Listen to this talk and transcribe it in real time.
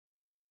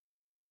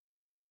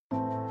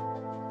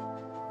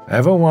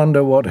Ever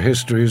wonder what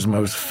history's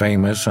most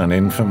famous and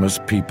infamous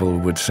people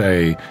would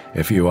say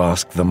if you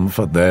asked them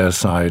for their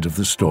side of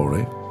the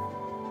story?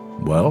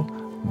 Well,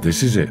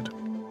 this is it.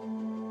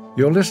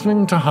 You're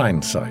listening to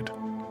Hindsight,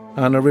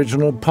 an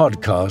original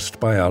podcast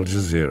by Al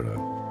Jazeera.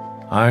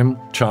 I'm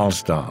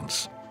Charles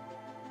Dance.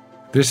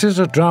 This is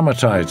a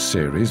dramatized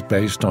series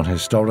based on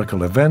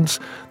historical events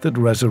that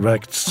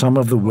resurrects some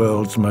of the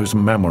world's most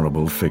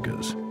memorable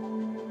figures.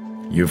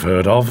 You've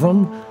heard of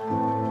them,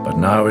 but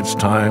now it's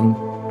time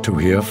to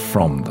hear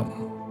from them.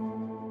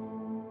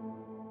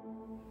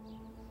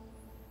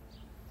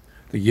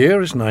 The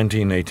year is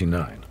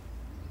 1989.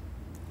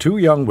 Two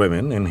young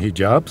women in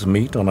hijabs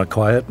meet on a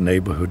quiet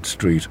neighborhood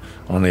street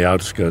on the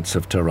outskirts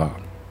of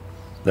Tehran.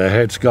 Their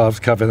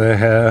headscarves cover their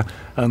hair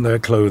and their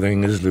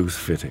clothing is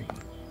loose-fitting.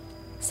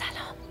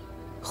 Salam.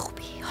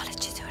 Khubi, halat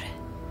chetore?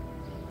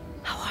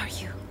 How are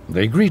you?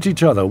 They greet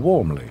each other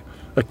warmly,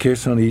 a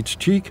kiss on each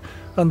cheek,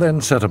 and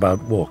then set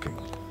about walking.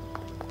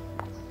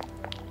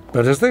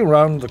 But as they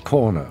round the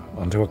corner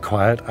onto a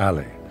quiet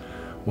alley,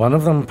 one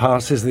of them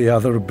passes the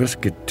other a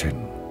biscuit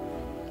tin.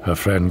 Her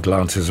friend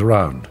glances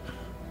around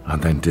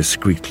and then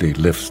discreetly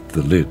lifts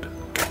the lid.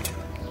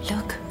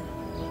 Look,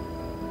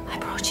 I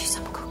brought you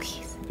some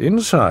cookies.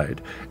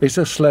 Inside is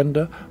a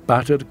slender,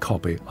 battered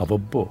copy of a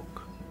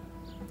book.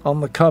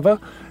 On the cover,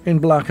 in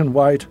black and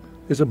white,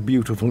 is a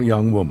beautiful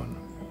young woman.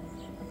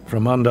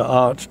 From under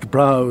arched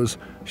brows,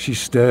 she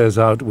stares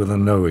out with a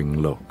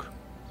knowing look.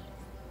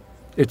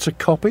 It's a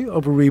copy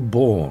of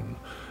Reborn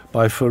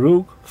by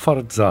Farouk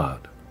Farrokhzad,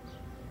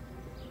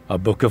 a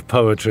book of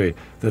poetry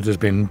that has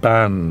been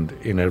banned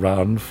in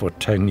Iran for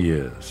 10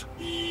 years.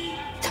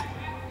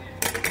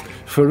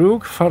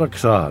 Farouk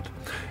Farrokhzad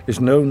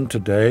is known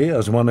today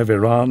as one of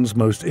Iran's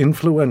most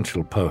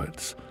influential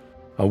poets,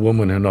 a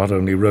woman who not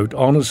only wrote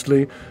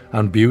honestly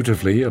and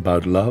beautifully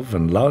about love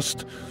and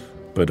lust,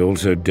 but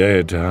also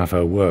dared to have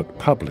her work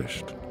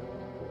published.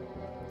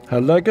 Her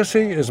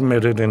legacy is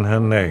mirrored in her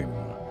name,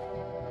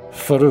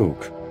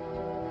 Farouk,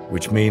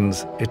 which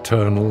means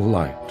eternal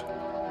light.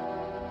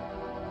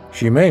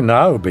 She may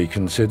now be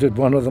considered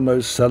one of the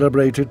most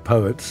celebrated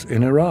poets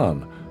in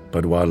Iran,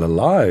 but while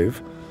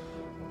alive,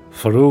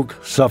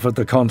 Farouk suffered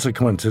the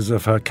consequences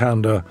of her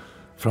candor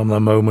from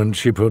the moment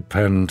she put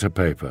pen to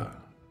paper.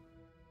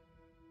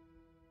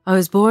 I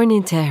was born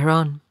in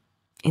Tehran,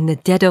 in the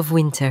dead of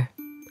winter.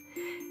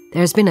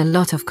 There's been a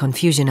lot of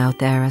confusion out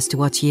there as to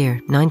what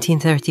year,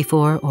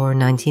 1934 or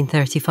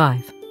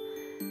 1935.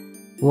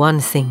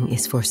 One thing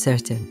is for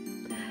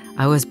certain.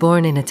 I was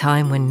born in a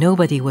time when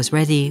nobody was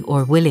ready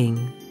or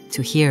willing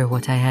to hear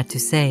what I had to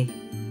say.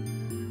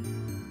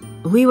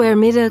 We were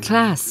middle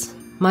class.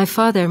 My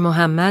father,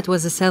 Mohammad,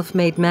 was a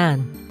self-made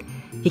man.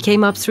 He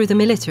came up through the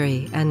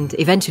military and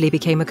eventually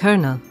became a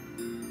colonel.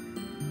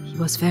 He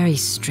was very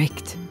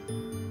strict.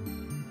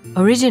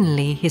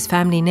 Originally, his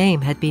family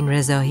name had been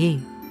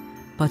Rezahi,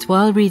 but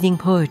while reading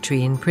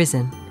poetry in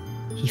prison,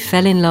 he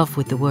fell in love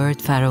with the word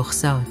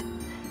Farrokhzad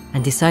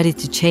and decided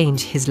to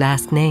change his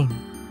last name.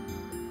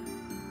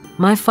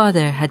 My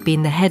father had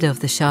been the head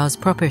of the Shah's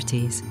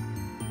properties,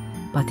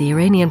 but the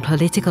Iranian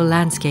political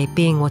landscape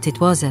being what it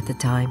was at the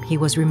time, he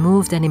was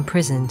removed and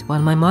imprisoned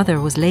while my mother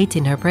was late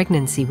in her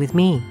pregnancy with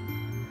me.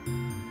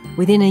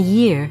 Within a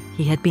year,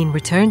 he had been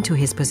returned to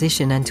his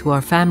position and to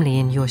our family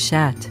in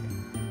Yoshat.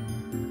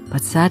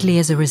 But sadly,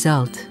 as a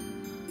result,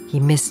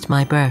 he missed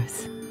my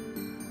birth.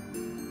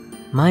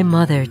 My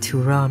mother,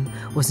 Turan,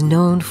 was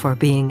known for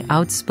being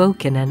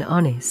outspoken and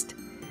honest.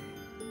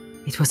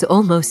 It was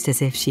almost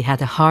as if she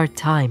had a hard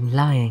time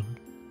lying.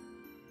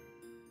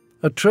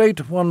 A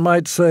trait, one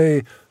might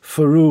say,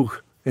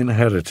 Farouk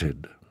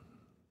inherited.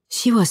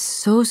 She was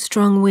so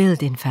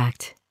strong-willed, in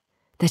fact,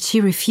 that she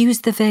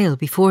refused the veil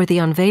before the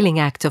Unveiling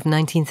Act of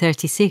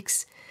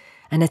 1936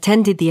 and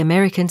attended the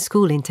American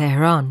school in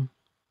Tehran.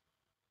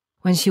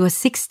 When she was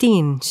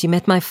 16, she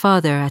met my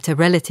father at a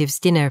relative's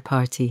dinner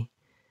party.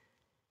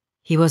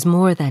 He was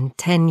more than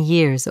 10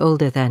 years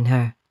older than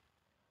her.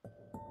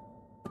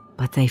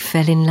 But they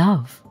fell in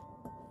love.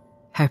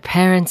 Her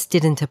parents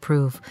didn't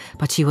approve,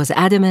 but she was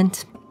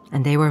adamant,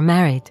 and they were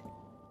married.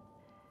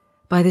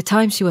 By the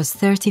time she was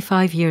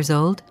 35 years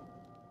old,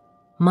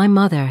 my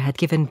mother had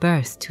given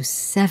birth to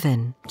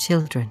 7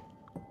 children.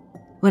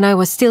 When I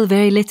was still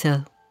very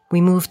little, we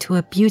moved to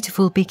a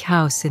beautiful big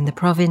house in the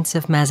province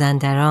of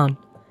Mazandaran,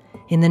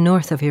 in the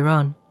north of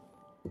Iran.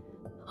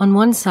 On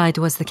one side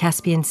was the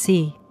Caspian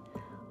Sea,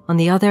 on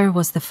the other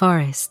was the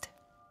forest.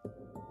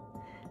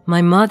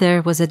 My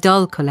mother was a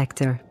doll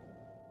collector.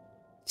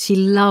 She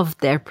loved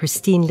their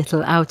pristine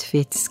little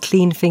outfits,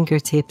 clean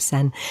fingertips,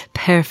 and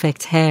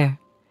perfect hair.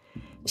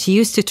 She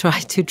used to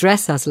try to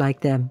dress us like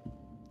them.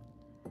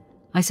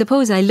 I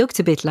suppose I looked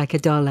a bit like a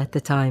doll at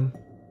the time.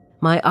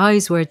 My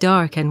eyes were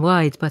dark and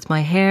wide, but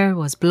my hair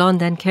was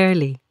blonde and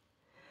curly.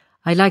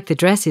 I liked the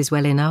dresses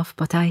well enough,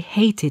 but I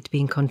hated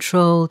being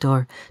controlled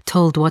or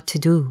told what to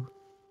do.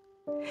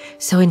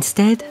 So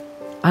instead,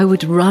 I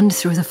would run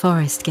through the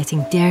forest,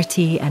 getting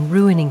dirty and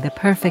ruining the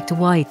perfect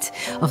white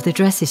of the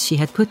dresses she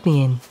had put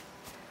me in.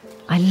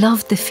 I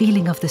loved the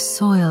feeling of the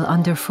soil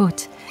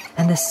underfoot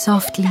and the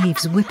soft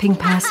leaves whipping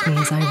past me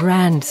as I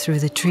ran through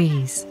the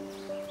trees.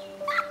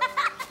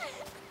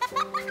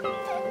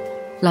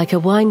 Like a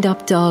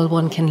wind-up doll,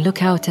 one can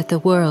look out at the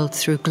world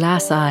through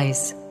glass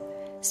eyes,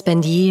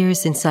 spend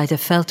years inside a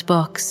felt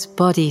box,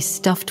 body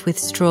stuffed with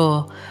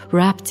straw,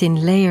 wrapped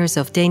in layers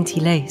of dainty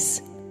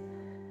lace.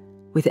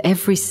 With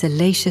every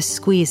salacious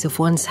squeeze of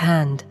one's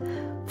hand,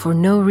 for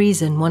no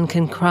reason one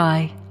can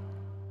cry,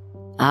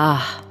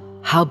 "Ah,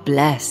 how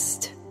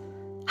blessed,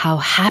 how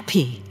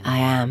happy I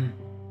am."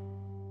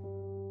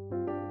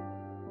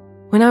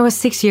 When I was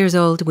 6 years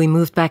old, we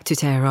moved back to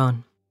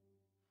Tehran.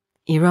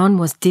 Iran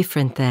was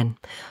different then,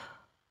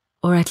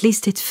 or at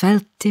least it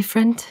felt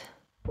different.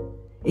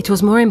 It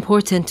was more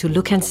important to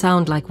look and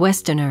sound like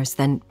Westerners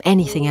than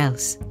anything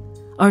else.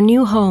 Our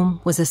new home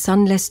was a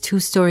sunless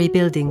 2-story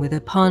building with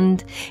a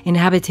pond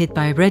inhabited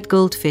by red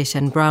goldfish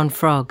and brown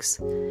frogs.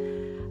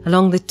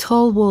 Along the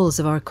tall walls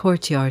of our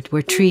courtyard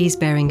were trees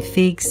bearing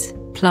figs,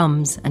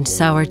 plums, and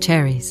sour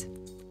cherries.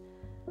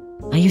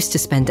 I used to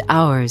spend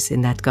hours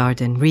in that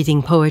garden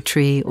reading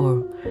poetry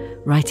or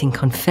writing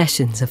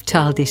confessions of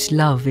childish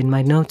love in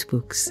my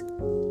notebooks.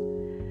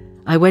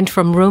 I went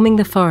from roaming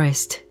the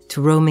forest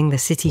to roaming the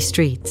city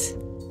streets,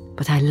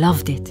 but I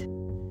loved it.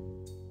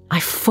 I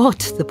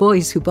fought the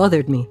boys who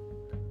bothered me,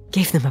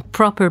 gave them a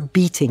proper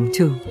beating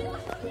too.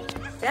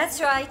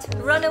 That's right,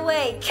 run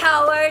away,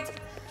 coward!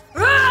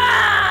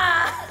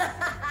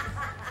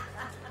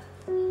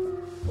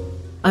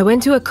 I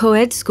went to a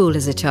co-ed school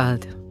as a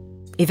child.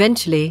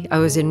 Eventually, I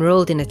was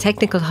enrolled in a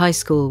technical high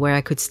school where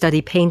I could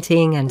study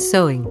painting and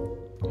sewing.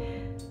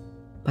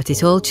 But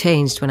it all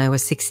changed when I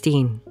was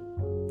 16.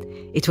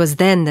 It was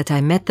then that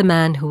I met the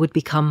man who would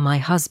become my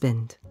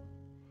husband.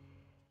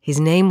 His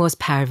name was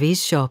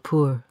Parviz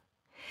Shahpour.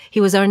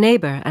 He was our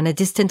neighbour and a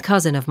distant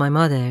cousin of my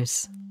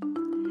mother's.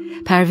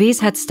 Parviz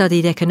had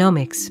studied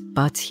economics,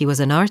 but he was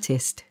an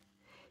artist.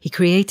 He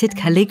created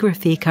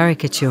calligraphy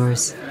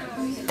caricatures.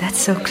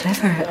 That's so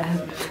clever.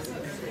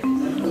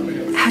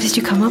 How did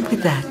you come up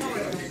with that?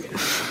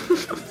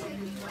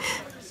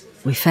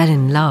 We fell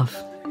in love.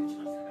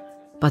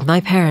 But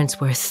my parents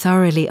were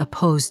thoroughly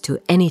opposed to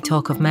any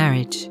talk of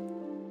marriage.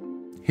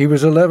 He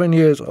was 11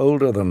 years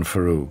older than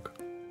Farouk,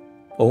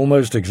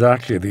 almost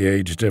exactly the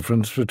age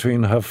difference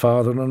between her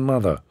father and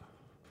mother.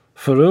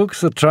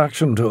 Farouk's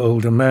attraction to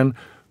older men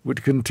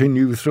would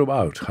continue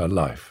throughout her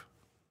life.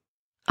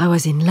 I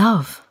was in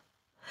love.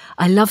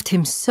 I loved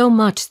him so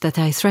much that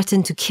I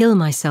threatened to kill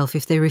myself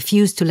if they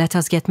refused to let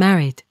us get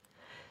married.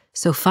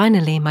 So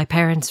finally, my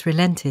parents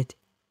relented.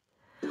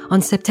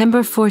 On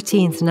September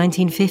 14th,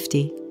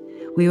 1950,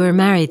 we were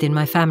married in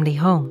my family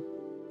home.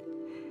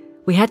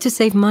 We had to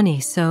save money,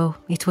 so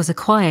it was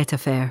a quiet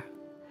affair.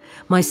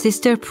 My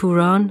sister,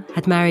 Puran,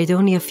 had married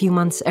only a few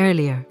months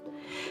earlier,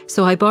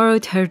 so I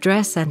borrowed her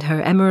dress and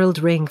her emerald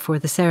ring for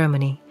the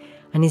ceremony,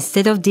 and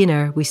instead of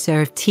dinner, we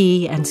served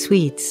tea and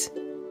sweets.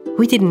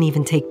 We didn't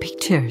even take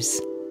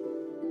pictures.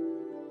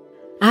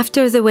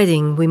 After the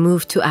wedding, we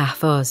moved to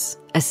Ahvaz,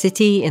 a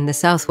city in the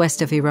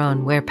southwest of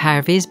Iran where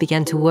Parviz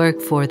began to work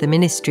for the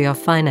Ministry of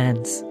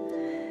Finance.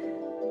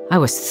 I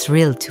was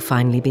thrilled to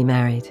finally be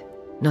married.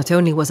 Not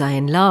only was I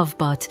in love,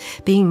 but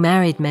being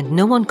married meant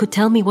no one could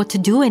tell me what to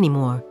do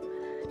anymore.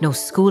 No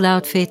school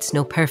outfits,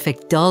 no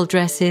perfect doll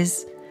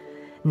dresses.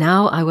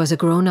 Now I was a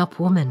grown-up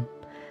woman.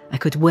 I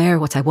could wear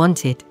what I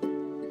wanted,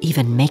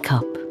 even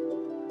makeup.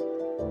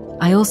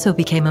 I also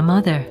became a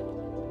mother.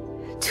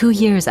 2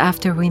 years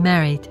after we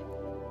married,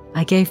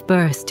 I gave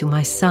birth to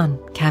my son,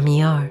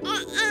 Kamiyar,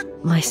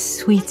 my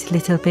sweet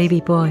little baby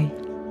boy.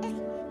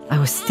 I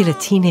was still a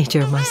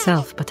teenager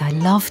myself, but I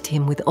loved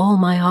him with all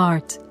my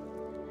heart.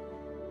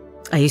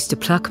 I used to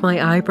pluck my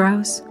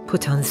eyebrows,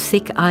 put on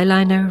thick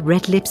eyeliner,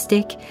 red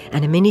lipstick,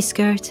 and a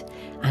miniskirt,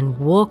 and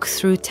walk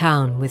through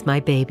town with my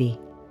baby.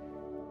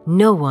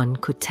 No one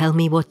could tell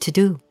me what to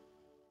do.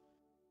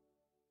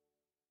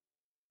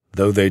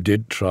 Though they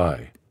did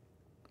try.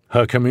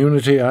 Her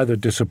community either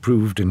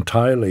disapproved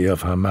entirely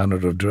of her manner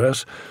of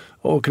dress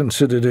or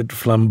considered it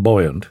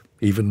flamboyant,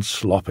 even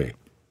sloppy.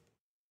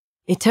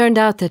 It turned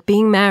out that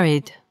being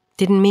married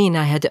didn't mean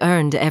I had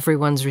earned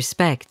everyone's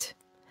respect.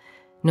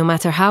 No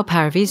matter how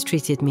Parviz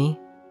treated me,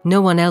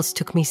 no one else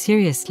took me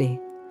seriously.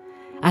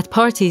 At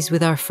parties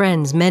with our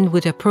friends, men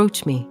would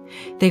approach me.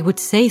 They would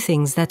say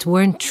things that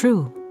weren't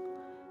true.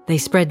 They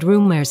spread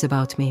rumors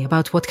about me,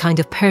 about what kind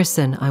of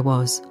person I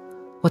was,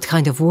 what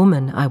kind of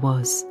woman I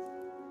was,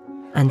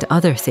 and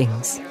other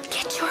things.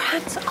 Get your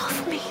hands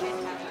off me.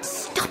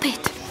 Stop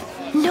it.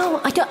 No,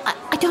 I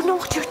don't know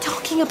what you're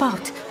talking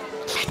about.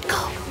 Let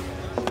go.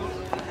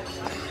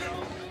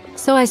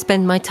 So I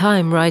spent my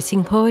time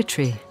writing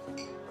poetry.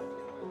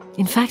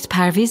 In fact,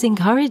 Parviz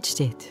encouraged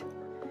it.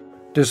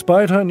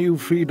 Despite her new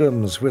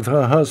freedoms with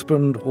her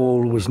husband,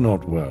 all was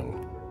not well.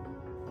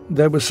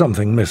 There was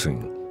something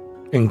missing,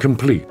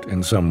 incomplete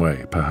in some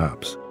way,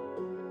 perhaps.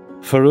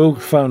 Farouk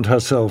found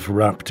herself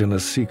wrapped in a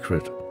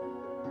secret,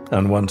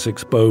 and once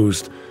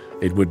exposed,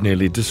 it would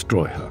nearly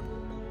destroy her.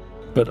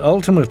 But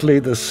ultimately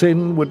the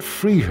sin would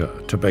free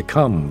her to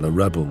become the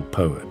rebel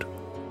poet.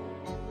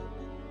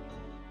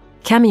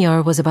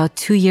 Camiar was about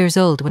 2 years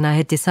old when I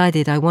had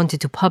decided I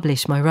wanted to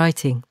publish my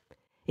writing.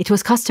 It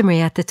was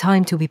customary at the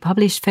time to be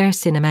published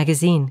first in a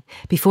magazine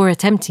before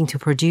attempting to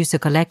produce a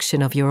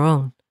collection of your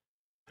own.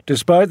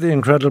 Despite the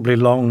incredibly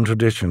long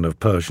tradition of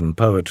Persian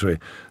poetry,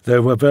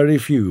 there were very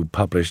few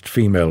published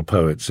female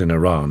poets in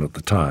Iran at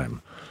the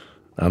time,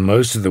 and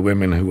most of the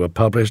women who were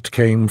published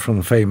came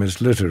from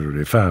famous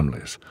literary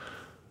families.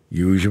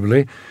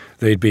 Usually,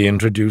 they'd be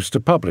introduced to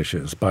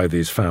publishers by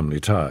these family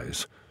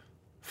ties.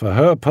 For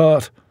her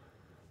part,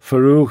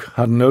 Farrukh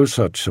had no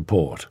such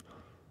support,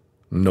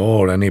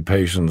 nor any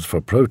patience for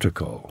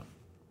protocol.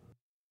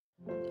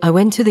 I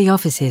went to the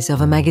offices of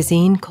a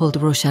magazine called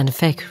Roshan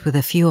Fikr with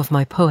a few of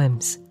my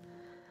poems.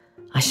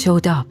 I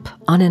showed up,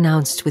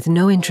 unannounced, with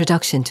no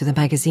introduction to the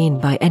magazine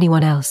by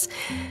anyone else,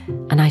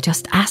 and I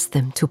just asked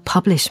them to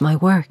publish my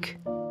work.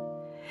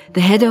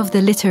 The head of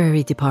the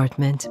literary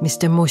department,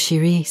 Mr.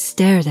 Moshiri,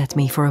 stared at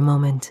me for a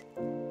moment.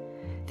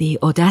 The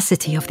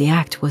audacity of the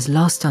act was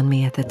lost on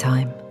me at the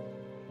time.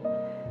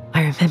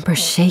 I remember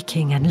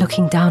shaking and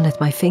looking down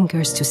at my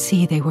fingers to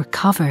see they were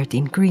covered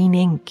in green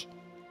ink.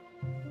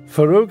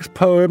 Farrukh's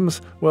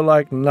poems were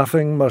like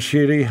nothing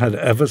Moshiri had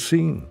ever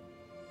seen.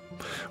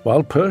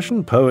 While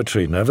Persian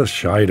poetry never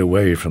shied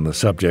away from the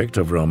subject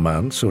of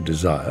romance or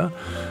desire,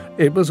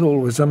 it was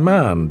always a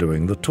man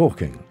doing the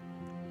talking.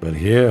 But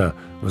here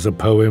was a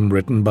poem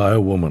written by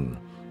a woman,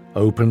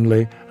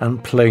 openly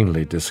and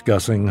plainly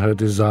discussing her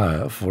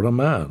desire for a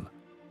man.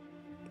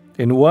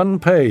 In one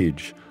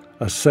page,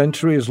 a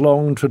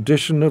centuries-long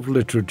tradition of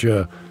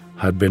literature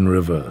had been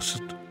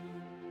reversed.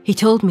 He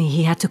told me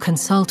he had to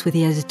consult with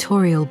the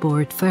editorial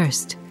board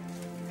first,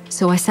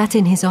 so I sat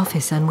in his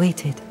office and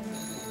waited.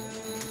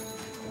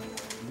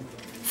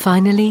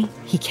 Finally,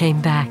 he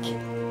came back.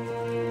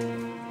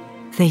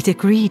 They'd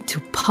agreed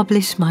to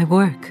publish my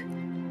work.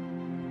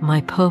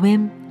 My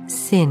poem,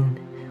 Sin,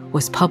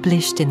 was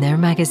published in their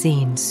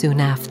magazine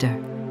soon after.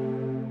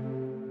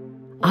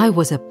 I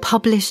was a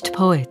published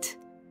poet.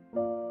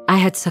 I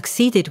had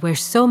succeeded where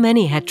so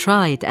many had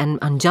tried and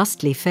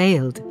unjustly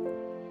failed.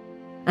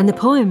 And the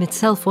poem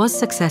itself was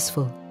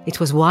successful.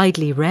 It was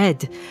widely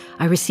read.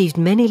 I received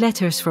many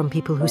letters from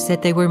people who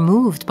said they were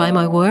moved by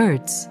my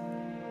words.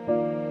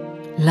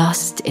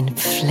 Lust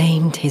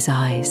inflamed his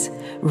eyes.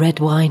 Red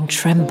wine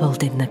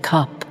trembled in the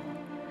cup.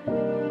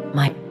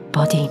 My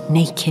body,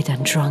 naked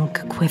and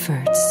drunk,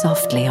 quivered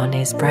softly on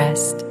his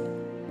breast.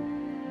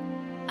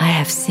 I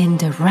have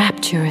sinned a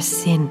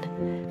rapturous sin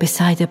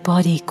beside a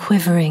body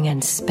quivering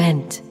and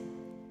spent.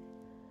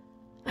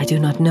 I do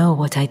not know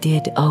what I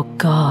did, O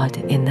God,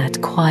 in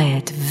that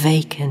quiet,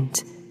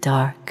 vacant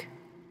dark.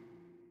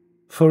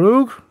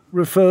 Farrukh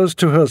refers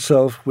to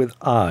herself with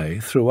I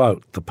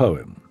throughout the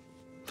poem.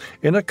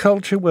 In a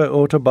culture where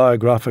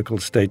autobiographical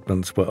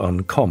statements were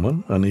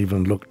uncommon and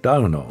even looked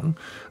down on,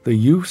 the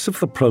use of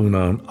the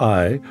pronoun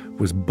I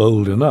was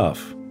bold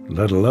enough,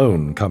 let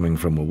alone coming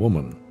from a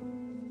woman.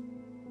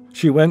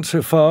 She went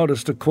so far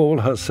as to call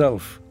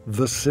herself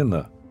the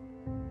sinner.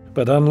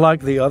 But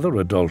unlike the other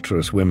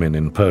adulterous women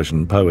in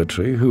Persian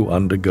poetry who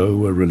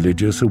undergo a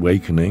religious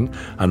awakening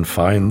and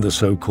find the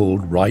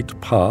so-called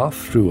right path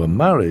through a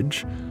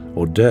marriage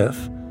or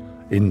death,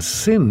 in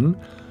Sin,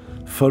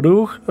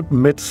 Farrukh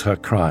admits her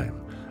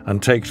crime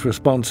and takes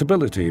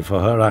responsibility for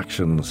her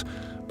actions,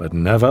 but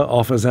never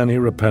offers any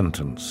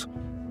repentance.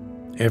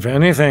 If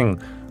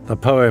anything, the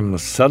poem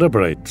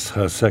celebrates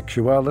her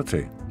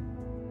sexuality.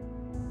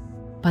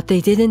 But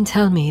they didn't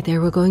tell me they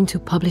were going to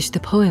publish the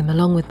poem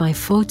along with my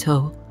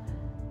photo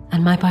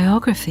and my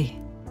biography.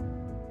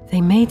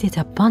 They made it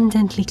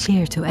abundantly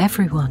clear to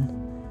everyone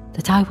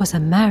that I was a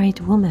married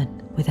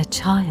woman with a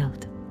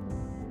child.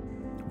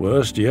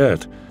 Worst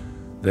yet,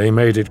 they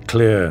made it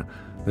clear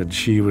that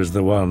she was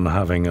the one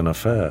having an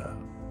affair.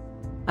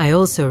 I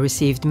also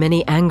received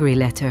many angry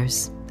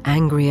letters,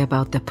 angry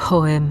about the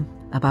poem,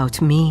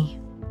 about me.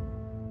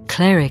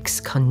 Clerics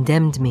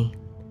condemned me,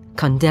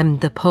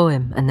 condemned the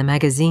poem and the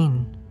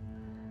magazine.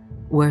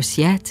 Worse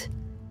yet,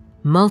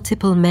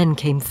 multiple men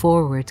came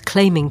forward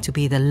claiming to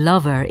be the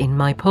lover in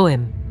my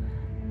poem.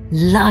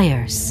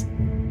 Liars!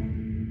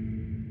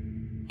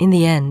 In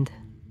the end,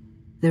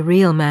 the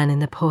real man in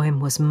the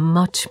poem was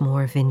much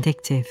more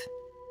vindictive.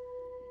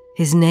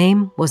 His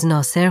name was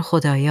Nasser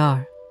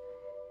Khodayar.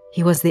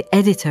 He was the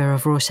editor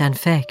of Roshan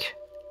Fikr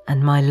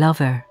and my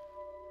lover.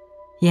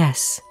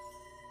 Yes,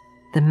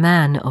 the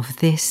man of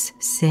this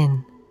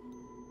sin.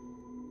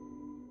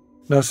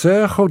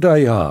 Nasser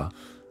Khodayar,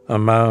 a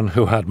man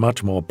who had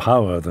much more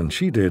power than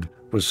she did,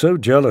 was so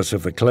jealous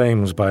of the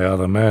claims by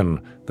other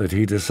men that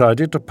he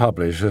decided to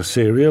publish a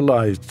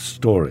serialized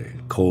story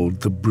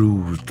called The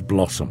Bruised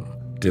Blossom,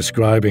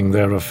 describing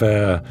their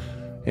affair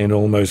in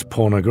almost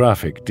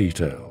pornographic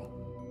detail.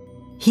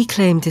 He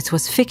claimed it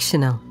was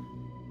fictional,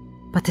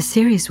 but the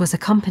series was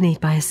accompanied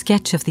by a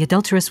sketch of the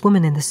adulterous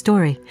woman in the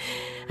story,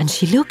 and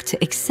she looked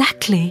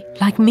exactly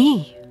like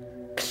me.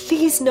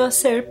 Please,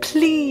 Nasser,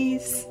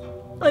 please.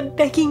 I'm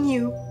begging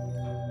you.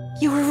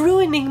 You're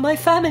ruining my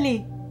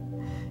family.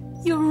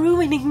 You're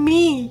ruining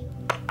me.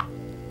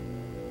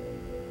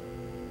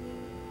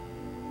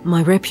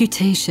 My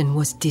reputation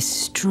was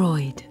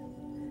destroyed.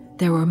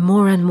 There were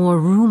more and more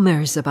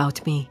rumors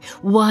about me,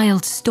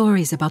 wild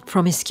stories about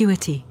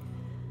promiscuity.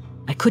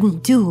 I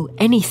couldn't do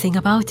anything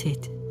about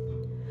it.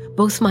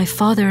 Both my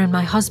father and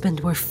my husband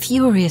were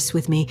furious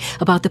with me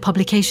about the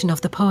publication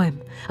of the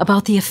poem,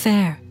 about the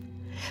affair.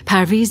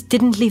 Parviz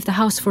didn't leave the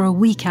house for a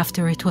week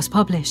after it was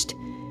published.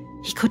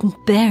 He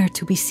couldn't bear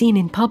to be seen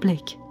in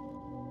public.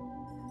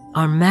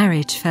 Our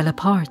marriage fell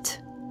apart.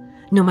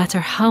 No matter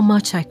how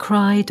much I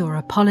cried or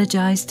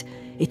apologized,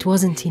 it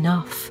wasn't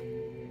enough.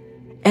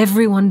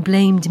 Everyone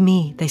blamed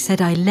me. They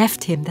said I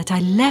left him, that I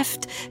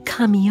left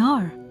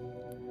Kamiar.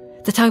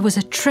 That I was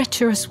a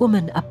treacherous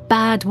woman, a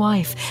bad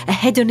wife, a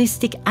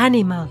hedonistic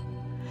animal.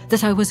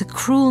 That I was a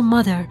cruel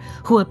mother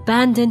who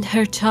abandoned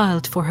her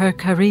child for her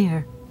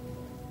career.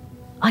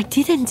 I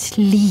didn't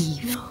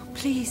leave. No,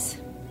 please.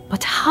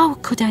 But how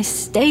could I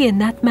stay in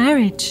that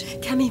marriage?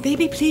 Cami,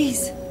 baby,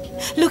 please.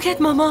 Look at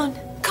Maman.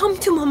 Come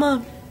to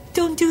Maman.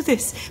 Don't do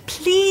this.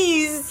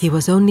 Please. He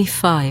was only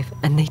 5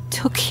 and they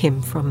took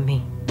him from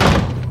me.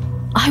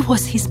 I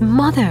was his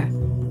mother.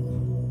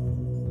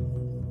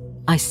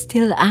 I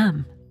still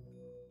am.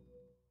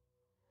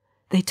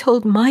 They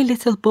told my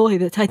little boy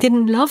that I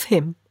didn't love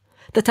him,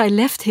 that I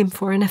left him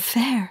for an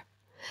affair.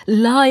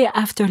 Lie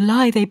after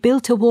lie, they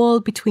built a wall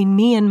between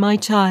me and my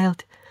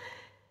child.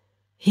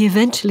 He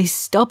eventually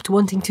stopped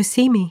wanting to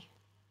see me.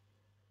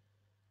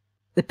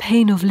 The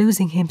pain of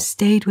losing him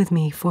stayed with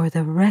me for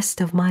the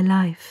rest of my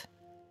life.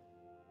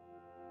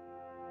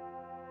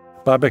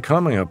 By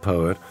becoming a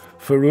poet,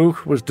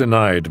 Farrukh was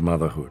denied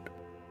motherhood.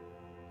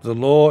 The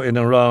law in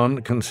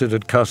Iran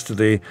considered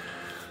custody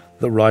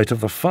the right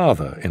of the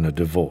father in a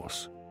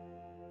divorce.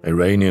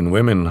 Iranian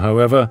women,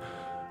 however,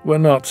 were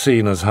not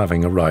seen as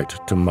having a right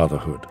to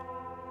motherhood.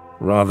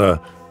 Rather,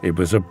 it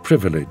was a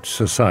privilege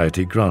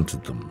society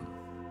granted them.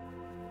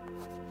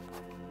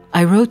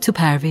 I wrote to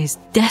Parviz,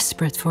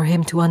 desperate for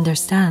him to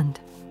understand.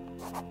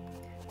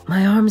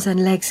 My arms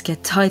and legs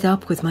get tied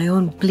up with my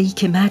own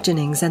bleak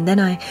imaginings, and then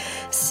I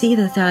see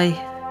that I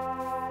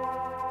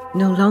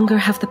no longer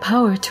have the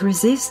power to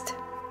resist,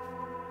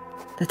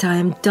 that I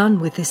am done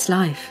with this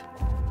life.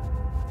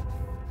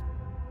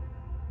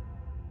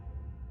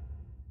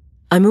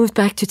 I moved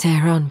back to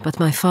Tehran, but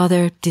my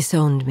father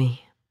disowned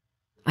me.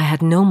 I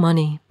had no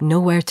money,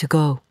 nowhere to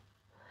go.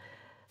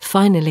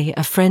 Finally,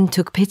 a friend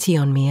took pity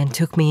on me and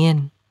took me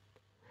in.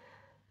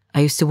 I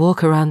used to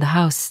walk around the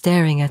house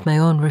staring at my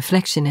own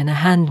reflection in a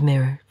hand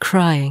mirror,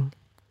 crying.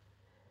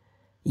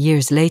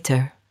 Years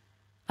later,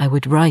 I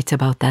would write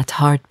about that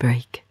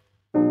heartbreak.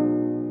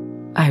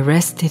 I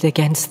rested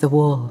against the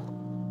wall.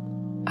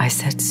 I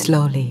said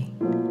slowly,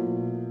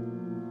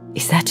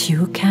 "Is that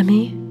you,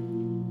 Cami?"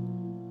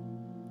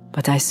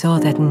 But I saw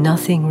that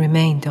nothing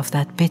remained of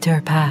that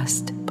bitter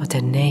past but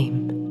a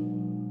name.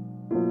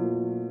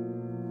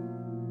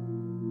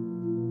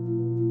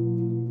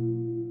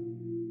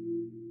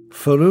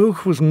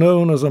 Farrukh was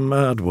known as a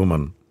mad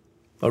woman,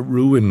 a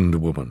ruined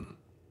woman.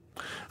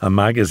 A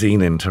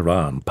magazine in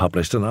Tehran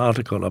published an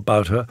article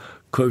about her,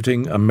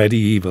 quoting a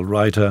medieval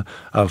writer,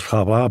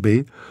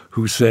 Al-Khawabi,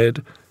 who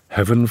said,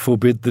 "Heaven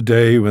forbid the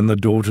day when the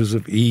daughters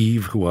of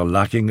Eve who are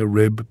lacking a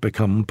rib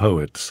become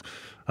poets,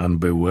 and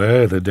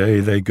beware the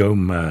day they go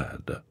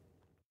mad."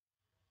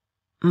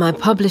 My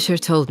publisher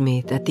told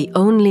me that the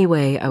only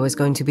way I was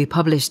going to be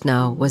published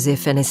now was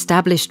if an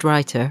established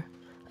writer,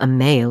 a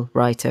male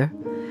writer,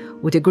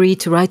 would agree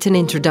to write an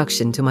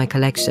introduction to my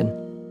collection.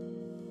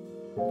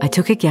 I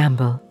took a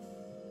gamble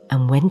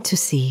and went to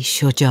see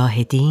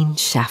Shojaheddin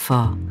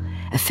Shafa,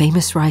 a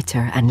famous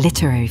writer and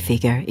literary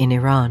figure in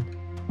Iran.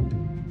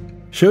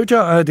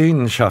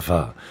 Shojaheddin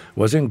Shafa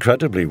was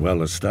incredibly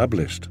well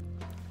established.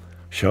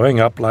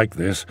 Showing up like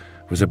this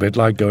was a bit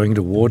like going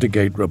to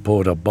Watergate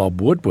reporter Bob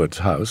Woodward's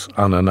house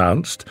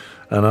unannounced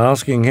and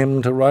asking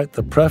him to write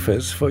the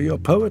preface for your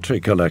poetry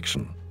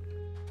collection.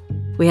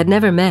 We had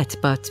never met,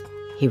 but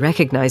he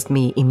recognized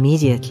me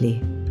immediately.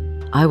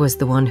 I was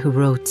the one who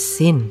wrote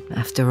Sin,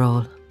 after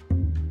all.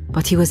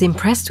 But he was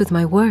impressed with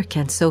my work,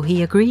 and so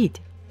he agreed.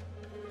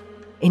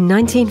 In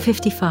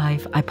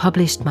 1955, I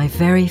published my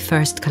very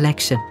first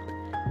collection,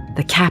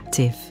 The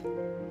Captive.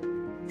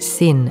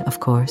 Sin,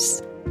 of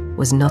course,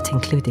 was not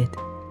included.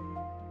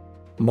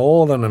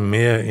 More than a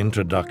mere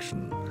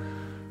introduction,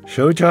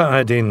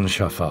 Shojaheddin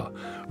Shafa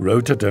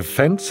wrote a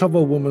defense of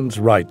a woman's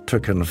right to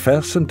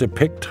confess and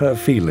depict her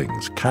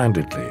feelings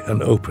candidly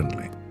and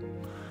openly.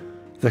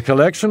 The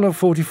collection of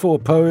 44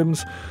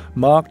 poems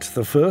marked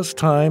the first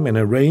time in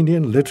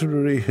Iranian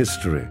literary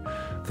history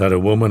that a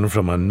woman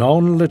from a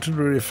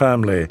non-literary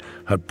family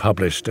had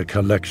published a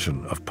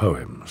collection of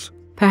poems.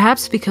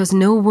 Perhaps because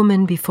no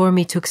woman before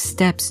me took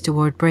steps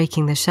toward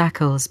breaking the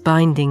shackles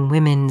binding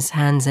women's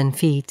hands and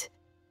feet,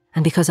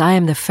 and because I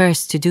am the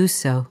first to do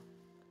so.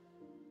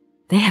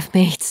 They have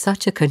made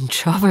such a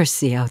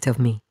controversy out of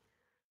me.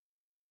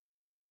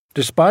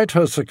 Despite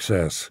her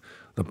success,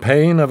 The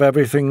pain of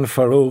everything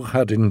Farrokh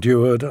had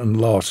endured and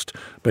lost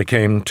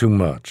became too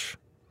much.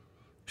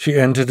 She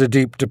entered a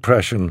deep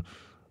depression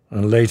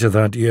and later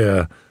that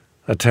year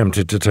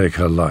attempted to take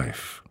her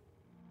life.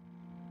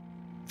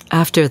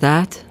 After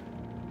that,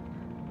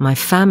 my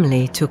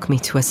family took me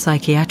to a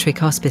psychiatric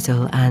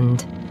hospital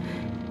and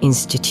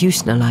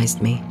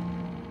institutionalized me.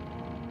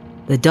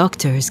 The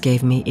doctors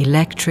gave me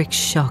electric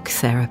shock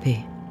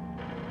therapy.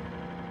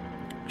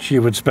 She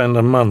would spend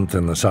a month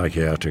in the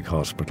psychiatric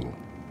hospital.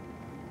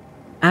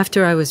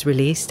 After I was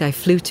released, I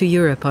flew to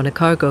Europe on a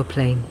cargo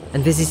plane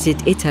and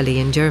visited Italy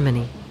and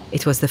Germany.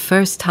 It was the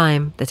first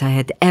time that I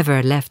had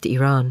ever left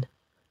Iran.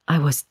 I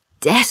was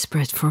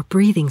desperate for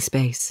breathing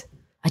space.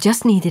 I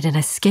just needed an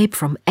escape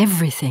from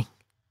everything.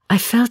 I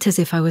felt as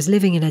if I was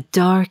living in a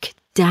dark,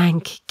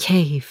 dank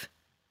cave.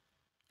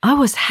 I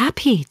was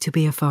happy to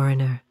be a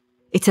foreigner.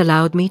 It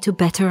allowed me to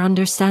better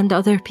understand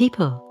other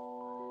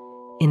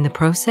people. In the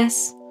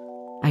process,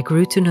 I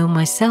grew to know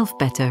myself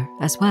better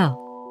as well.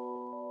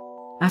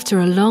 After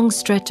a long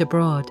stretch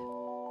abroad,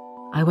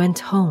 I went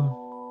home.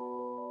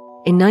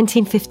 In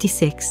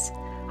 1956,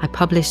 I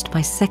published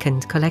my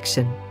second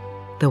collection,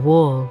 The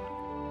Wall.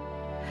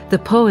 The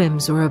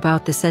poems were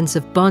about the sense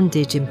of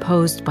bondage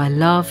imposed by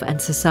love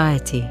and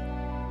society.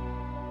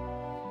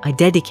 I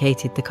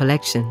dedicated the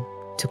collection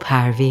to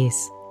Parviz.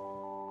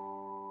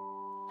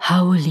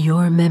 How will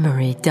your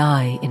memory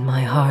die in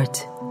my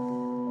heart?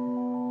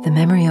 The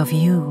memory of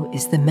you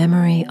is the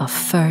memory of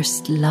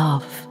first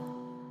love.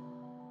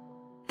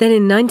 Then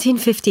in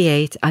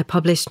 1958, I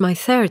published my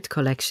third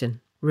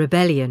collection,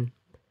 Rebellion.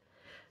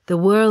 The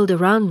world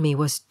around me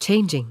was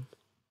changing.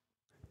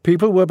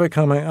 People were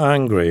becoming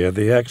angry at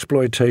the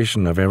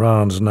exploitation of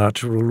Iran's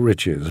natural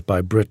riches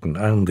by Britain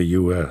and the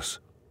US.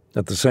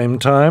 At the same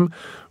time,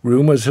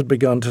 rumours had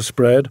begun to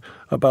spread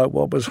about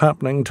what was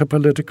happening to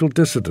political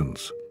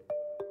dissidents.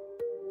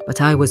 But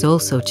I was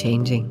also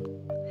changing.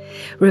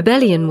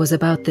 Rebellion was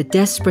about the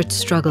desperate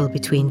struggle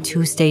between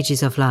two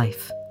stages of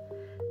life.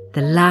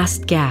 The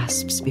last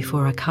gasps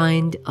before a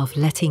kind of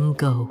letting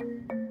go.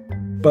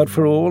 But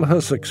for all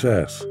her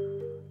success,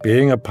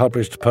 being a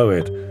published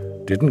poet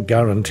didn't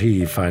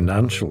guarantee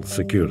financial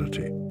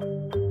security.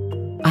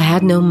 I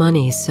had no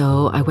money,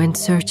 so I went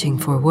searching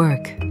for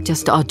work,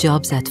 just odd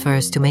jobs at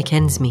first to make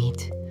ends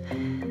meet.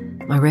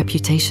 My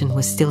reputation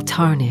was still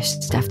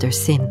tarnished after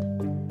Sin.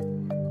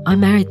 I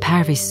married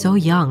Parviz so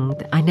young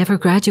that I never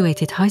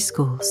graduated high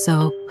school,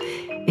 so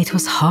it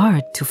was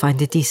hard to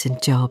find a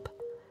decent job.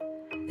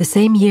 The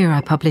same year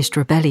I published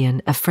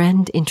Rebellion, a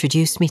friend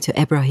introduced me to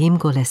Ebrahim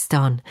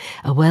Golestan,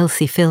 a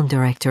wealthy film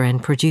director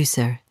and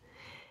producer.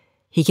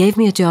 He gave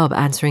me a job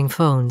answering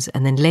phones,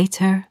 and then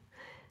later,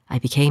 I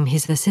became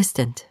his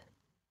assistant.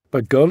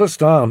 But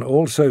Golestan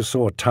also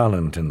saw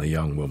talent in the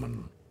young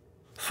woman.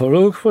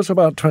 Farrokh was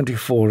about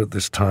 24 at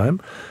this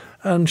time,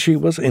 and she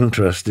was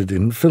interested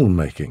in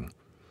filmmaking.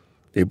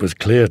 It was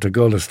clear to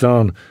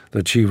Golestan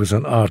that she was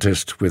an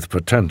artist with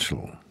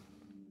potential.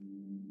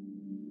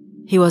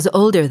 He was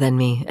older than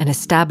me, an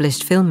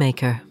established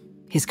filmmaker.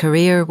 His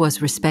career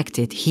was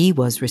respected. He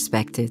was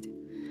respected.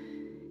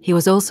 He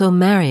was also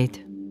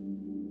married.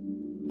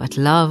 But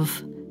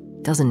love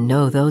doesn't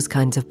know those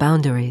kinds of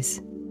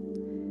boundaries.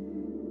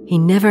 He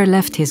never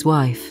left his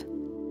wife,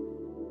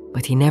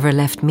 but he never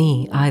left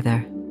me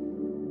either.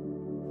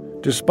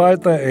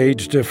 Despite their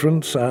age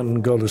difference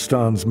and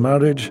Golestan's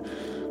marriage,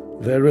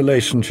 their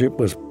relationship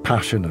was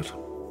passionate,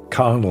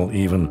 carnal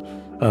even,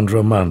 and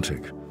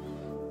romantic.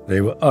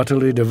 They were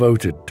utterly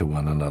devoted to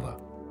one another.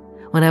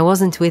 When I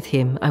wasn't with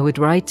him, I would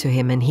write to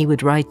him and he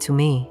would write to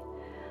me.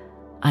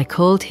 I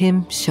called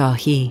him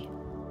Shahi.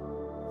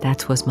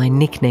 That was my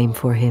nickname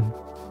for him.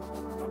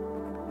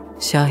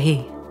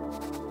 Shahi,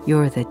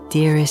 you're the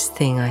dearest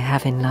thing I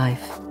have in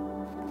life.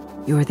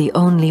 You're the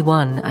only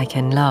one I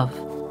can love.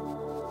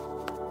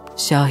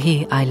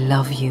 Shahi, I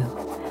love you,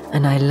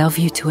 and I love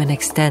you to an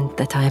extent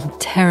that I am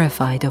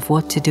terrified of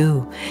what to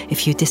do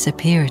if you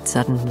disappeared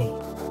suddenly.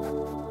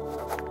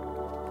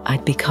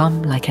 I'd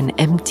become like an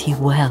empty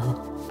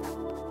well.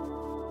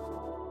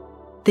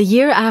 The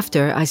year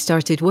after I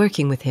started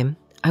working with him,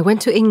 I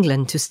went to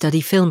England to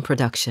study film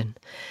production,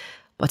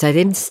 but I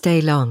didn't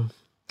stay long.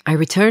 I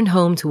returned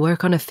home to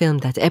work on a film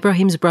that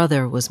Ebrahim's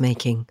brother was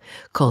making,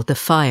 called The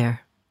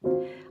Fire.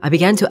 I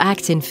began to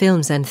act in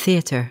films and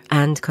theatre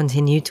and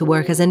continued to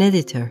work as an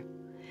editor.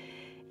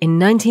 In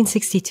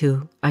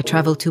 1962, I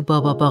travelled to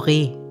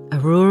Bababaghi, a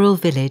rural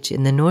village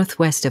in the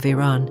northwest of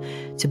Iran,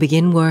 to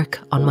begin work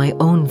on my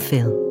own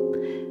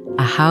film,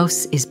 A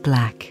House is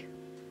Black.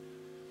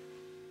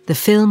 The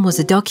film was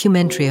a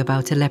documentary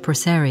about a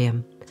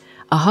leprosarium,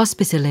 a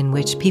hospital in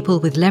which people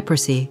with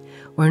leprosy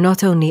were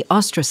not only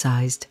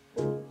ostracized,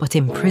 but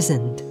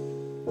imprisoned.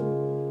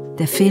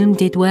 The film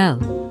did well.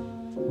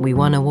 We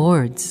won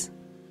awards.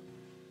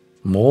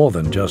 More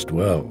than just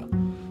well.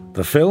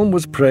 The film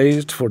was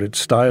praised for its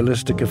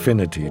stylistic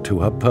affinity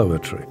to her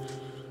poetry,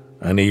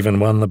 and even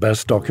won the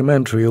Best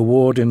Documentary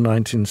Award in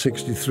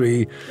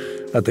 1963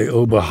 at the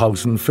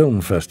Oberhausen Film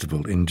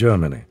Festival in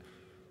Germany.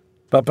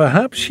 But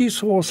perhaps she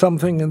saw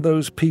something in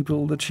those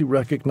people that she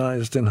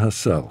recognized in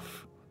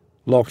herself,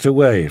 locked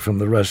away from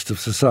the rest of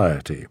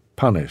society,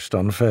 punished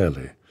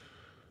unfairly.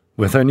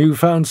 With her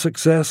newfound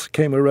success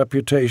came a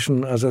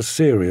reputation as a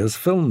serious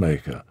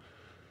filmmaker.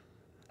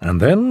 And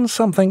then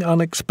something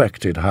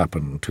unexpected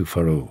happened to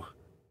Farrukh.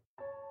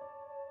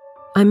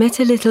 I met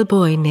a little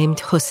boy named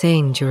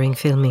Hossein during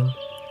filming.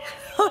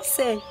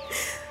 Hossein?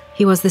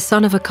 He was the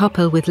son of a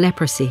couple with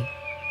leprosy.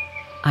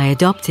 I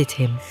adopted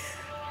him.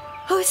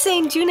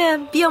 Hossein,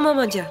 Juna, Bioma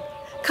Manja.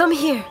 Come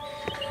here.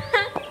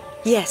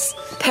 Yes,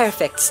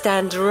 perfect.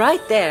 Stand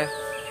right there.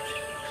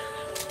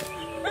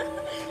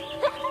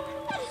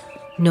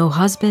 No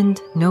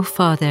husband, no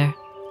father.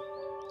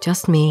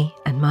 Just me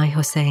and my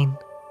Hossein.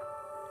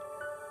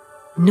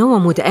 No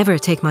one would ever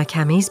take my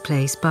Camille's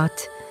place,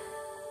 but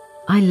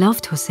I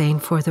loved Hossein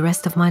for the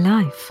rest of my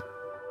life.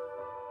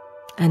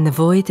 And the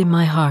void in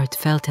my heart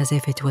felt as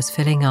if it was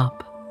filling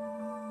up.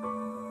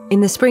 In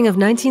the spring of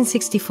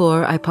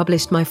 1964, I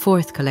published my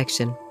fourth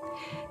collection.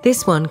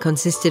 This one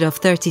consisted of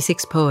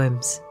 36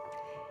 poems.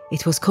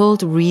 It was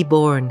called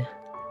Reborn,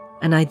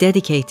 and I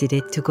dedicated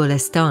it to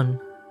Golestan,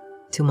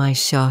 to my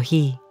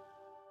Shahi.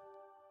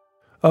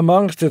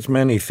 Amongst its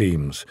many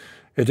themes,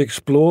 it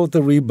explored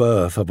the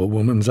rebirth of a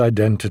woman's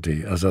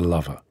identity as a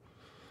lover,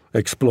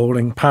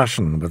 exploring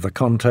passion with the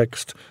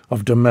context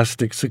of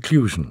domestic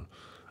seclusion,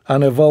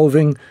 and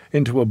evolving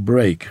into a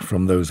break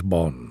from those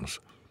bonds.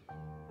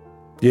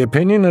 The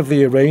opinion of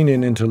the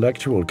Iranian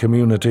intellectual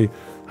community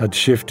had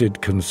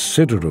shifted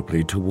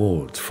considerably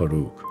towards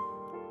Farrukh.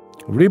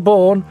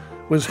 Reborn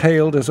was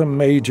hailed as a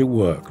major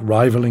work,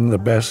 rivaling the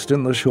best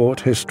in the short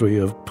history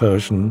of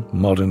Persian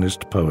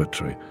modernist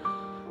poetry,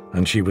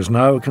 and she was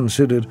now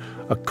considered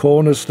a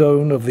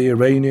cornerstone of the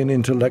Iranian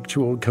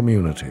intellectual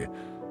community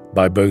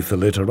by both the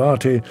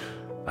literati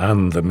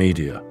and the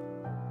media.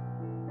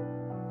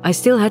 I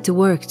still had to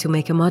work to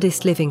make a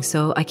modest living,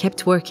 so I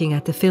kept working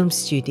at the film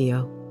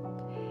studio.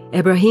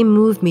 Ebrahim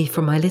moved me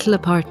from my little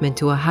apartment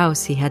to a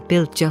house he had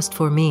built just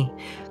for me,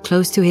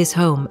 close to his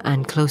home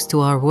and close to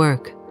our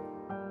work.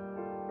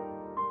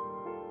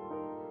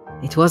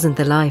 It wasn't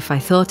the life I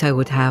thought I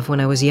would have when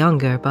I was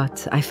younger,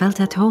 but I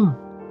felt at home,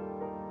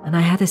 and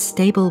I had a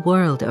stable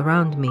world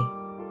around me.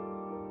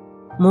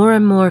 More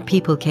and more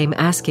people came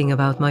asking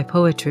about my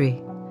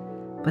poetry,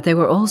 but they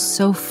were all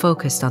so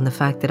focused on the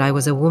fact that I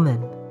was a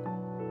woman.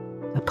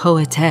 A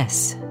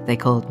poetess, they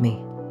called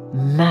me.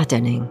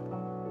 Maddening.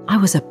 I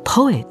was a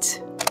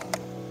poet.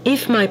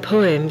 If my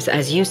poems,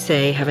 as you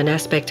say, have an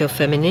aspect of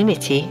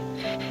femininity,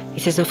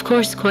 it is of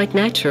course quite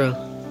natural.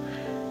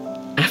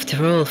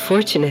 After all,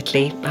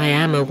 fortunately, I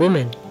am a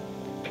woman.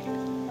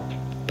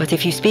 But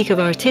if you speak of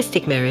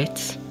artistic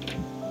merits,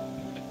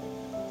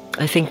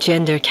 I think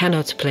gender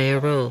cannot play a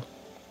role.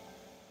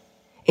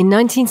 In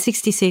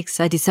 1966,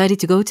 I decided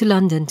to go to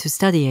London to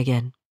study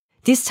again.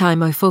 This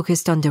time I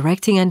focused on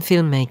directing and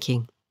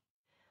filmmaking.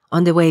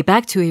 On the way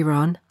back to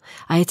Iran,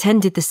 I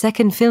attended the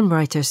second Film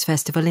Writers'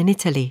 Festival in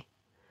Italy.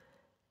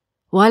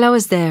 While I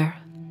was there,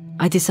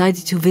 I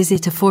decided to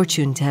visit a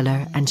fortune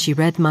teller, and she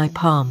read my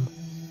palm.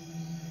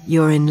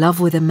 "You're in love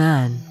with a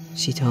man,"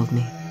 she told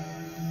me.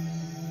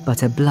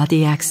 "But a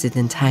bloody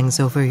accident hangs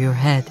over your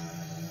head."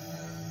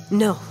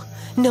 No,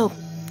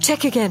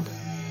 check again.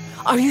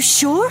 Are you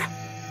sure?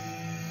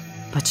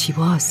 But she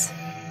was.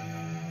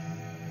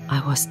 I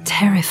was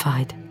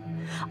terrified.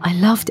 I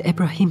loved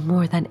Ebrahim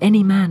more than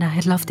any man I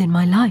had loved in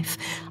my life.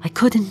 I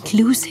couldn't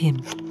lose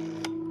him.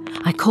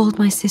 I called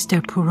my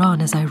sister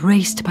Puran as I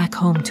raced back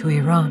home to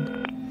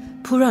Iran.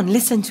 Puran,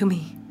 listen to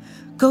me.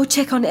 Go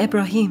check on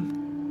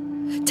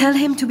Ebrahim. Tell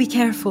him to be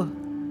careful.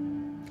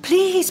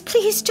 Please,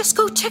 just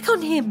go check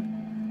on him.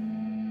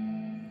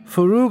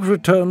 Farrukh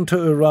returned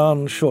to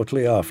Iran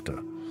shortly after.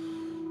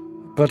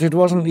 But it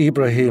wasn't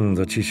Ibrahim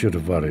that she should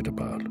have worried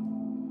about.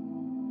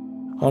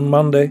 On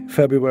Monday,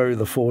 February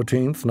the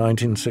 14th,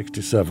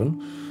 1967,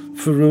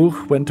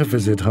 Farrukh went to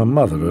visit her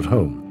mother at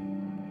home.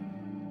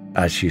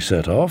 As she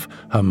set off,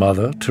 her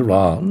mother,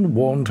 Turan,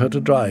 warned her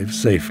to drive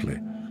safely.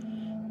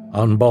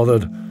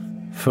 Unbothered,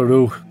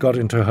 Farrukh got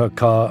into her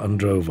car and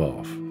drove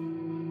off.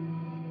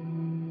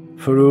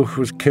 Farrukh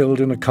was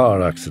killed in a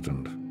car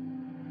accident.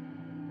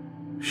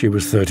 She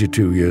was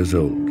 32 years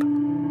old.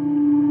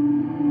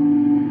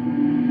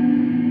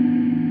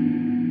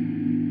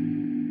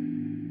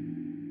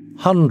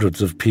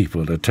 Hundreds of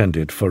people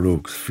attended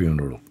Farrukh's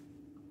funeral,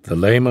 the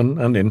layman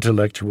and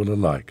intellectual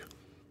alike.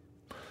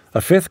 A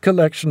fifth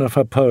collection of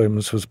her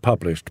poems was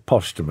published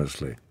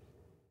posthumously.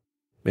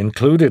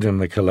 Included in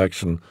the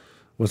collection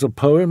was a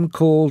poem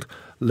called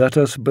 "Let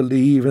Us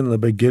Believe in the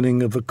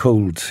Beginning of the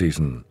Cold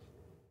Season,"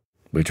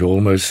 which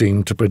almost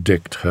seemed to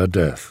predict her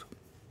death.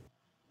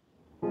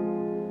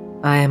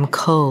 I am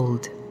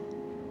cold.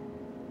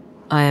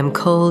 I am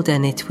cold,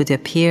 and it would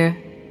appear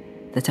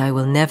that I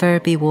will never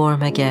be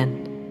warm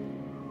again.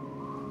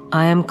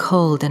 I am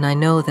cold, and I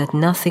know that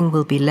nothing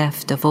will be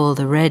left of all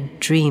the red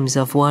dreams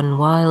of one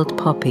wild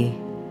poppy,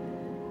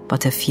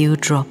 but a few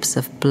drops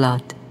of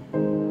blood.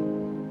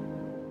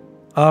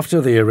 After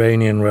the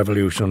Iranian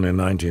Revolution in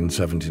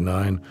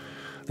 1979,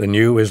 The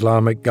new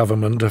Islamic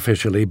government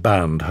officially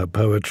banned her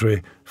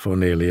poetry for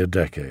nearly a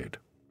decade.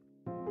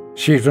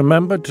 She's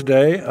remembered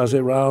today as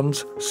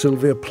Iran's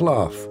Sylvia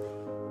Plath,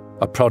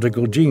 a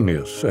prodigal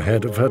genius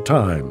ahead of her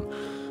time,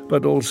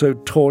 but also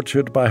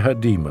tortured by her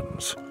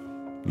demons,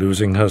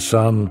 losing her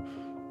son,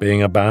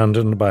 being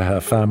abandoned by her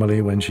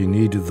family when she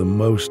needed them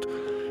most,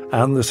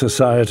 and the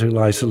societal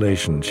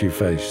isolation she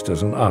faced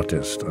as an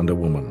artist and a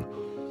woman.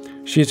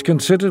 She is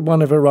considered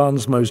one of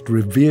Iran's most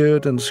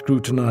revered and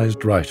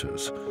scrutinized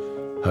writers.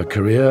 Her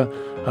career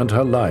and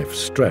her life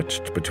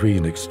stretched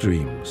between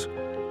extremes.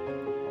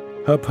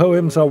 Her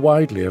poems are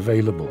widely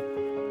available.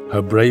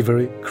 Her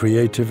bravery,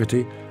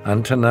 creativity,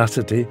 and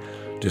tenacity,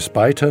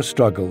 despite her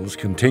struggles,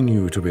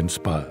 continue to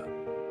inspire.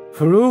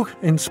 Forough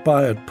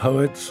inspired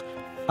poets,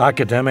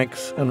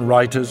 academics, and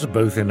writers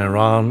both in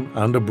Iran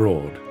and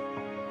abroad,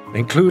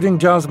 including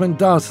Jasmine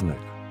Dasnik,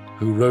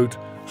 who wrote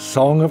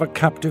Song of a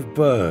Captive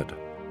Bird,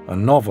 a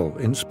novel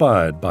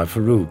inspired by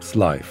Foroug's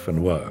life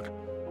and work.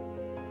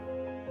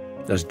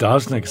 As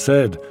Dasnik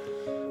said,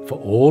 for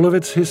all of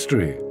its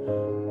history,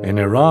 in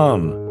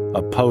Iran,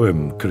 a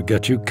poem could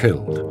get you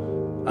killed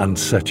and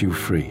set you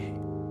free.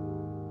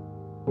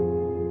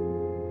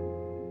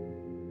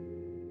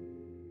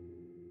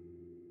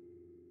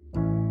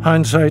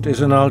 Hindsight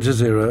is an Al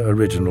Jazeera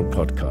original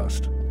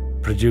podcast,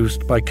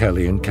 produced by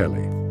Kelly and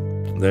Kelly.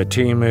 Their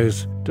team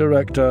is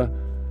Director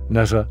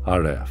Nessa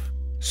Aref,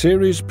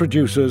 Series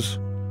Producers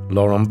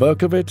Lauren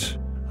Berkovitz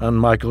and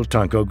Michael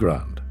Tanko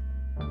Grand,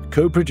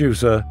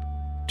 Co-Producer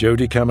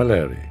Jody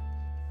Camilleri,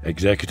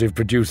 Executive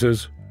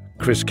Producers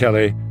Chris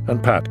Kelly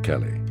and Pat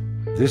Kelly.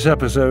 This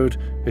episode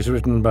is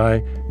written by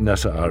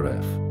Nessa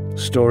Aref.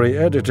 Story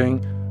editing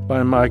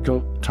by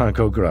Michael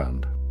Tanko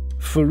Grand.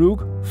 Forough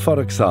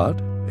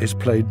Farrokhzad is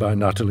played by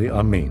Natalie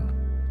Amin.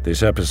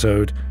 This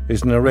episode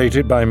is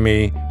narrated by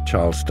me,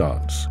 Charles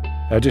Dance.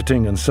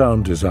 Editing and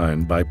sound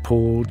design by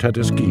Paul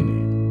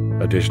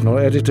Tedeschini. Additional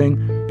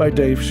editing by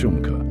Dave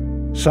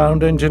Shumka.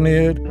 Sound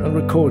engineered and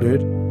recorded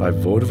by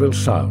Vaudeville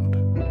Sound.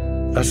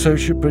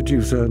 Associate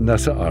producer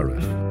Nessa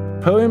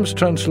Aref. Poems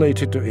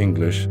translated to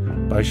English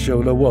by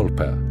Shola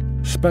Wolper.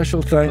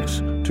 Special thanks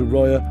to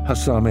Roya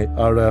Hassami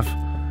Aref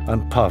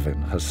and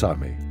Parvin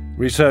Hassami.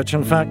 Research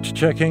and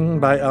fact-checking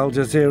by Al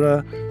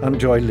Jazeera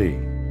and Joy Lee.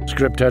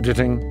 Script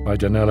editing by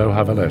Danilo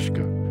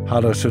Havaleshka.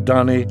 Hala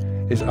Sudani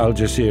is Al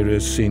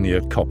Jazeera's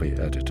senior copy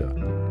editor.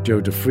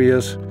 Joe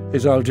DeFrias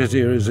is Al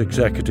Jazeera's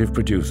executive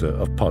producer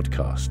of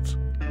podcasts.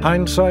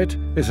 Hindsight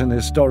is an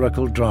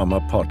historical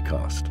drama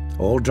podcast.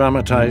 All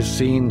dramatized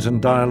scenes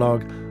and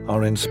dialogue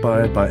are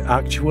inspired by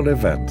actual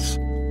events,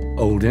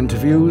 old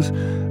interviews,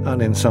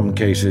 and in some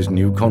cases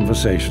new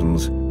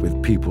conversations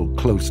with people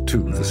close to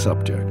the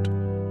subject.